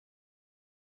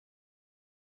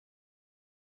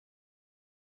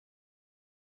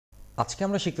আজকে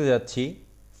আমরা শিখতে যাচ্ছি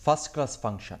ফার্স্ট ক্লাস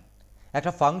ফাংশন।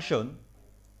 একটা ফাংশন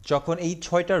যখন এই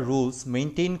 6টা রুলস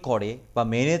মেনটেন করে বা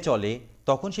মেনে চলে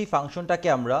তখন সেই ফাংশনটাকে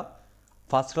আমরা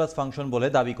ফার্স্ট ক্লাস ফাংশন বলে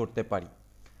দাবি করতে পারি।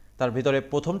 তার ভিতরে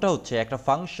প্রথমটা হচ্ছে একটা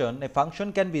function, A function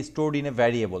can be stored in a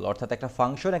variable, অর্থাৎ একটা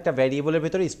ফাংশন একটা ভ্যারিয়েবলের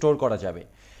ভিতরে স্টোর করা যাবে।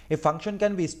 এ function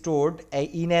can be stored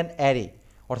in an array,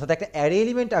 অর্থাৎ একটা অ্যারে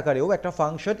এলিমেন্ট আকারেও একটা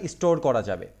ফাংশন স্টোর করা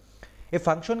যাবে। এ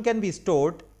function can be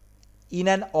stored in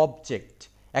an object,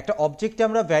 একটা অবজেক্টে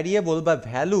আমরা ভ্যারিয়েবল বা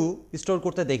ভ্যালু স্টোর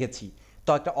করতে দেখেছি, তো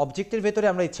একটা অবজেক্টের ভেতরে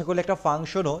আমরা ইচ্ছা করলে একটা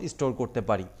ফাংশনও স্টোর করতে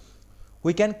পারি।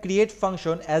 We can create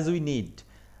function as we need,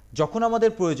 যখন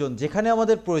আমাদের প্রয়োজন, যেখানে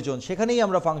আমাদের প্রয়োজন সেখানেই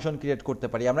আমরা ফাংশন ক্রিয়েট করতে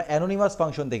পারি। আমরা অ্যানোনিমাস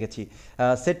ফাংশন দেখেছি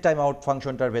সেট টাইম আউট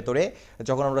ফাংশনটার ভেতরে,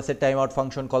 যখন আমরা set time out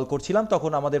function call করছিলাম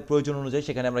তখন আমাদের প্রয়োজন অনুযায়ী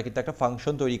সেখানে আমরা কিন্তু একটা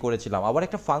ফাংশন তৈরি করেছিলাম। আবার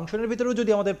একটা ফাংশনের ভিতরেও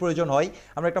যদি আমাদের প্রয়োজন হয়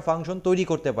আমরা একটা ফাংশন তৈরি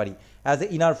করতে পারি অ্যাজ এ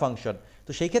ইনার ফাংশন।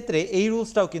 তো সেই ক্ষেত্রে এই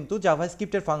রুলসটাও কিন্তু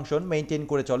জাভাস্ক্রিপ্টের ফাংশন মেনটেন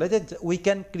করে চলে যে we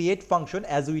can create function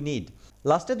as we need.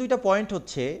 লাস্টের দুইটা পয়েন্ট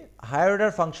হচ্ছে হায়ার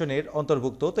অর্ডার ফাংশনের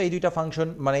অন্তর্ভুক্ত। তো এই দুইটা ফাংশন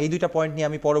মানে এই দুইটা পয়েন্ট নিয়ে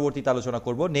আমি পরবর্তীতে আলোচনা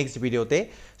করব নেক্সট ভিডিওতে।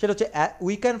 সেটা হচ্ছে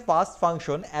we can pass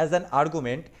function as an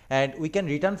argument and we can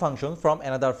return function from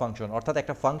another function, অর্থাৎ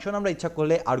একটা ফাংশন আমরা ইচ্ছা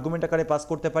করলে আর্গুমেন্ট আকারে পাস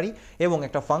করতে পারি এবং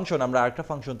একটা ফাংশন আমরা আরেকটা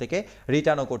ফাংশন থেকে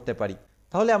রিটার্নও করতে পারি।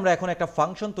 তাহলে আমরা এখন একটা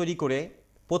ফাংশন তৈরি করে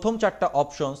প্রথম 4টা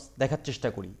অপশনস দেখার চেষ্টা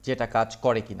করি যেটা কাজ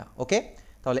করে কিনা। ওকে,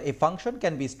 তাহলে এই function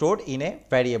can be stored in a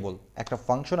variable. একটা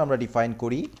ফাংশন আমরা ডিফাইন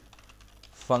করি,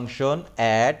 function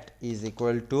add is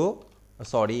equal to,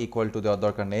 equal to দেওয়ার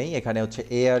দরকার নেই, এখানে হচ্ছে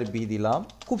এ আর বি দিলাম।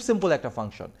 খুব সিম্পল একটা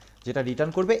ফাংশন যেটা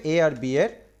রিটার্ন করবে এ আর বি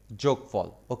এর যোগফল।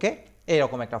 ওকে,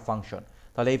 এইরকম একটা ফাংশন।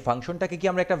 তাহলে এই ফাংশনটাকে কি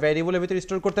আমরা একটা ভ্যারিয়েবলের ভিতরে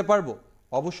স্টোর করতে পারবো?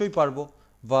 অবশ্যই পারবো।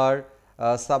 var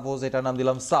সাপোজ এটার নাম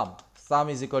দিলাম সাম, সাম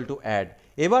ইজ ইকুয়াল টু অ্যাড।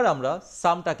 এবার আমরা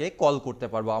সামটাকে কল করতে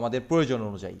পারবো আমাদের প্রয়োজন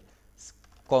অনুযায়ী।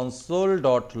 কনসোল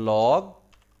ডট লগ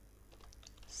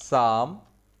সাম,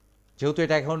 যেহেতু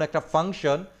এটা এখন একটা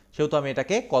ফাংশন সেহেতু আমি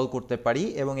এটাকে কল করতে পারি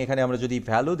এবং এখানে আমরা যদি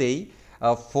ভ্যালু দেই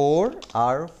 4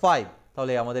 আর 5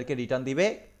 তাহলে আমাদেরকে রিটার্ন দিবে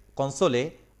কনসোলে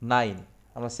 9।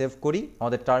 আমরা সেভ করি,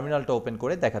 আমাদের টার্মিনালটা ওপেন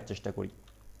করে দেখার চেষ্টা করি।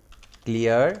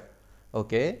 ক্লিয়ার?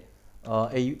 ওকে,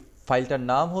 এই ফাইলটার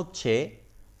নাম হচ্ছে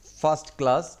ফার্স্ট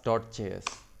ক্লাস ডট জেএস।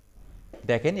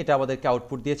 দেখেন এটা আমাদেরকে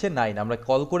আউটপুট দিয়েছে 9। আমরা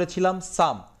কল করেছিলাম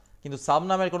সাম, কিন্তু সাম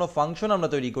নামের কোনো ফাংশন আমরা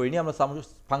তৈরি করিনি, আমরা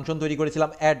ফাংশন তৈরি করেছিলাম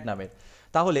অ্যাড নামের।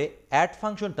 তাহলে অ্যাড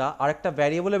ফাংশনটা আরেকটা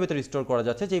ভ্যারিয়েবলের ভেতরে স্টোর করা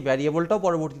যাচ্ছে, যেই ভ্যারিয়েবলটাও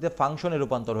পরবর্তীতে ফাংশনে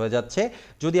রূপান্তর হয়ে যাচ্ছে।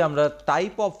 যদি আমরা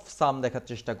টাইপ অফ সাম দেখার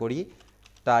চেষ্টা করি,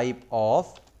 টাইপ অফ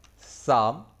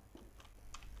সাম,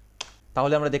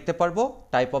 তাহলে আমরা দেখতে পারবো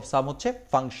টাইপ অফ সাম হচ্ছে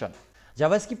ফাংশন।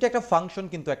 জাভাস্ক্রিপ্টে একটা ফাংশন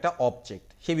কিন্তু একটা অবজেক্ট,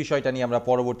 সেই বিষয়টা নিয়ে আমরা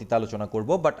পরবর্তীতে আলোচনা করব।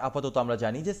 বাট আপাতত আমরা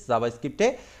জানি যে জাভাস্ক্রিপ্টে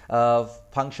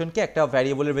ফাংশনকে একটা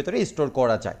ভ্যারিয়েবলের ভেতরে স্টোর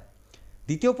করা যায়।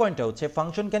 দ্বিতীয় পয়েন্টটা হচ্ছে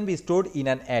function can be stored in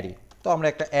an array. তো আমরা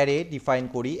একটা অ্যারে ডিফাইন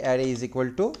করি, array is equal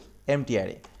to MT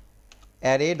array,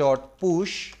 array dot push.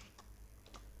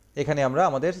 এখানে আমরা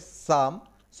আমাদের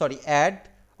অ্যাড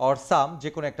অর সাম যে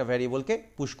কোনো একটা ভ্যারিয়েবলকে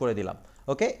পুশ করে দিলাম।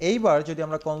 ওকে, এইবার যদি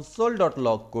আমরা কনসোল ডট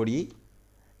লগ করি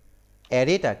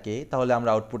অ্যারেটাকে, তাহলে আমরা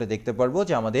আউটপুটে দেখতে পারবো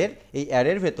যে আমাদের এই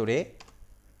অ্যারের ভেতরে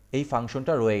এই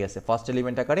ফাংশনটা রয়ে গেছে ফার্স্ট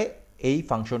এলিমেন্ট আকারে। এই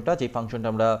ফাংশনটা, যে ফাংশনটা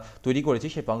আমরা তৈরি করেছি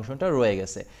সেই ফাংশনটা রয়ে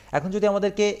গেছে। এখন যদি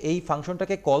আমাদেরকে এই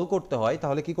ফাংশনটাকে কল করতে হয়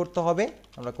তাহলে কি করতে হবে?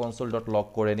 আমরা কনসোল ডট লগ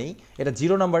করে নিই, এটা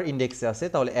 0 নাম্বার ইন্ডেক্সে আছে,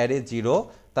 তাহলে অ্যারে 0,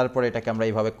 তারপরে এটাকে আমরা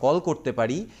এইভাবে কল করতে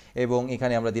পারি এবং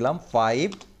এখানে আমরা দিলাম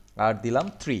 5 আর দিলাম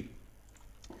 3।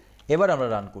 এবার আমরা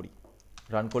রান করি,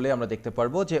 রান করলে আমরা দেখতে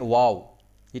পারবো যে ওয়াও,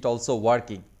 ইট অলসো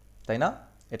ওয়ার্কিং, তাই না?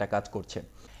 এটা কাজ করছে।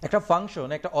 একটা ফাংশন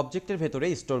একটা অবজেক্টের ভেতরে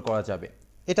স্টোর করা যাবে,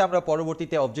 এটা আমরা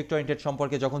পরবর্তীতে অবজেক্ট ওরিয়েন্টেড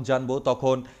সম্পর্কে যখন জানবো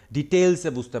তখন ডিটেলসে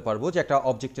বুঝতে পারবো যে একটা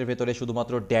অবজেক্টের ভেতরে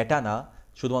শুধুমাত্র ডেটা না,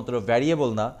 শুধুমাত্র ভ্যারিয়েবল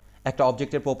না, একটা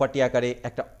অবজেক্টের প্রপার্টি আকারে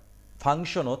একটা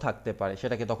ফাংশনও থাকতে পারে,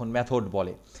 সেটাকে তখন মেথড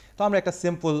বলে। তো আমরা একটা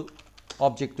সিম্পল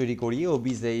অবজেক্ট তৈরি করি,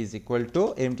 OBJ is equal to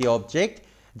MT object,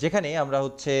 যেখানে আমরা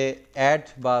হচ্ছে অ্যাড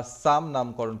বা সাম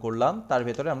নামকরণ করলাম, তার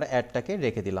ভেতরে আমরা অ্যাডটাকে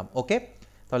রেখে দিলাম। ওকে,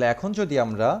 তাহলে এখন যদি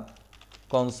আমরা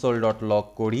কনসোল ডট লগ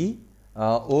করি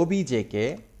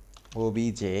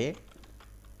ওবিজে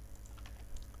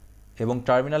এবং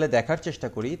টার্মিনালে দেখার চেষ্টা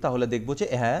করি, তাহলে দেখবো যে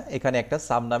হ্যাঁ এখানে একটা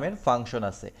সাম নামের ফাংশন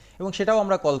আছে এবং সেটাও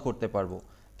আমরা কল করতে পারবো।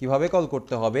 কিভাবে কল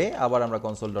করতে হবে? আবার আমরা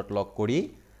কনসোল ডট লগ করি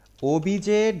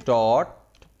ওবিজে ডট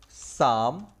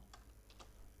সাম,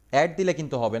 অ্যাড দিলে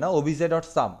কিন্তু হবে না, ওবিজে ডট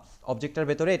সাম, অবজেক্টের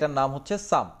ভেতরে এটার নাম হচ্ছে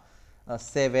সাম,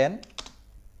 7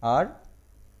 আর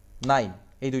 9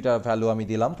 এই দুইটা ভ্যালু আমি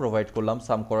দিলাম, প্রোভাইড করলাম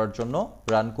সাম করার জন্য।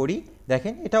 রান করি,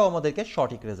 দেখেন এটাও আমাদেরকে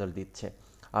সঠিক রেজাল্ট দিচ্ছে।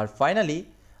 আর ফাইনালি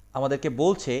আমাদেরকে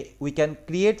বলছে we can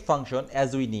create function as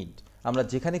we need, আমরা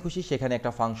যেখানে খুশি সেখানে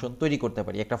একটা ফাংশন তৈরি করতে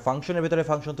পারি, একটা ফাংশনের ভেতরে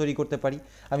ফাংশন তৈরি করতে পারি।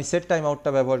 আমি সেট টাইম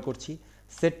আউটটা ব্যবহার করছি।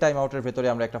 সেট টাইম আউটের ভেতরে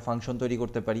আমরা একটা ফাংশন তৈরি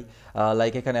করতে পারি।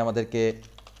 লাইক এখানে আমাদেরকে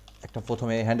একটা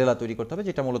প্রথমে হ্যান্ডেলার তৈরি করতে হবে,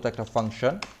 যেটা মূলত একটা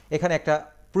ফাংশন। এখানে একটা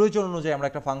প্রয়োজন অনুযায়ী আমরা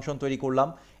একটা ফাংশন তৈরি করলাম।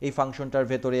 এই ফাংশনটার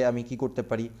ভেতরে আমি কি করতে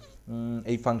পারি,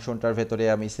 এই ফাংশনটার ভেতরে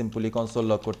আমি সিম্পলি কনসোল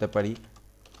লগ করতে পারি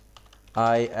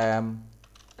I am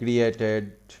created,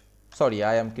 sorry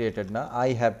I am created না, I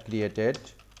have created,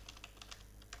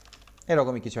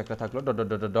 এরকমই কিছু একটা থাকলো ডট ডট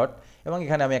ডট ডট, এবং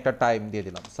এখানে আমি একটা টাইম দিয়ে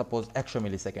দিলাম, সাপোজ 100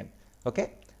 মিলি সেকেন্ড। ওকে,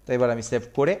 তো এবার আমি সেভ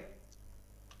করে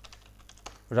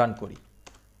রান করি,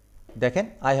 দেখেন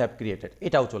I have created,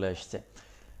 এটাও চলে আসছে।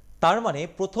 তার মানে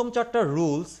প্রথম 4টা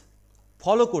রুলস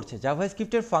ফলো করছে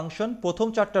জাভাস্ক্রিপ্টের ফাংশন। প্রথম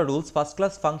 4টা রুলস, ফার্স্ট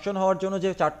ক্লাস ফাংশন হওয়ার জন্য যে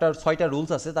 6টা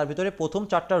রুলস আছে তার ভিতরে প্রথম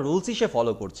 4টা রুলসই সে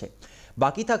ফলো করছে।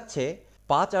 বাকি থাকছে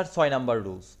 5 আর 6 নাম্বার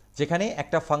রুলস, যেখানে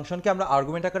একটা ফাংশনকে আমরা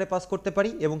আর্গুমেন্ট আকারে পাস করতে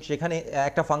পারি এবং সেখানে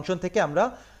একটা ফাংশন থেকে আমরা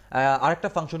আরেকটা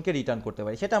ফাংশনকে রিটার্ন করতে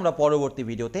পারি। সেটা আমরা পরবর্তী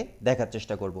ভিডিওতে দেখার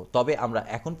চেষ্টা করব। তবে আমরা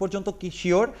এখন পর্যন্ত কি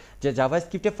শিওর যে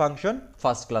জাভাস্ক্রিপ্টের function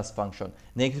first class function.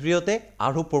 Next ভিডিওতে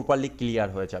আরও প্রপারলি ক্লিয়ার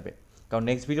হয়ে যাবে, কারণ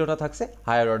নেক্সট ভিডিওটা থাকছে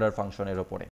হায়ার অর্ডার ফাংশনের ওপরে।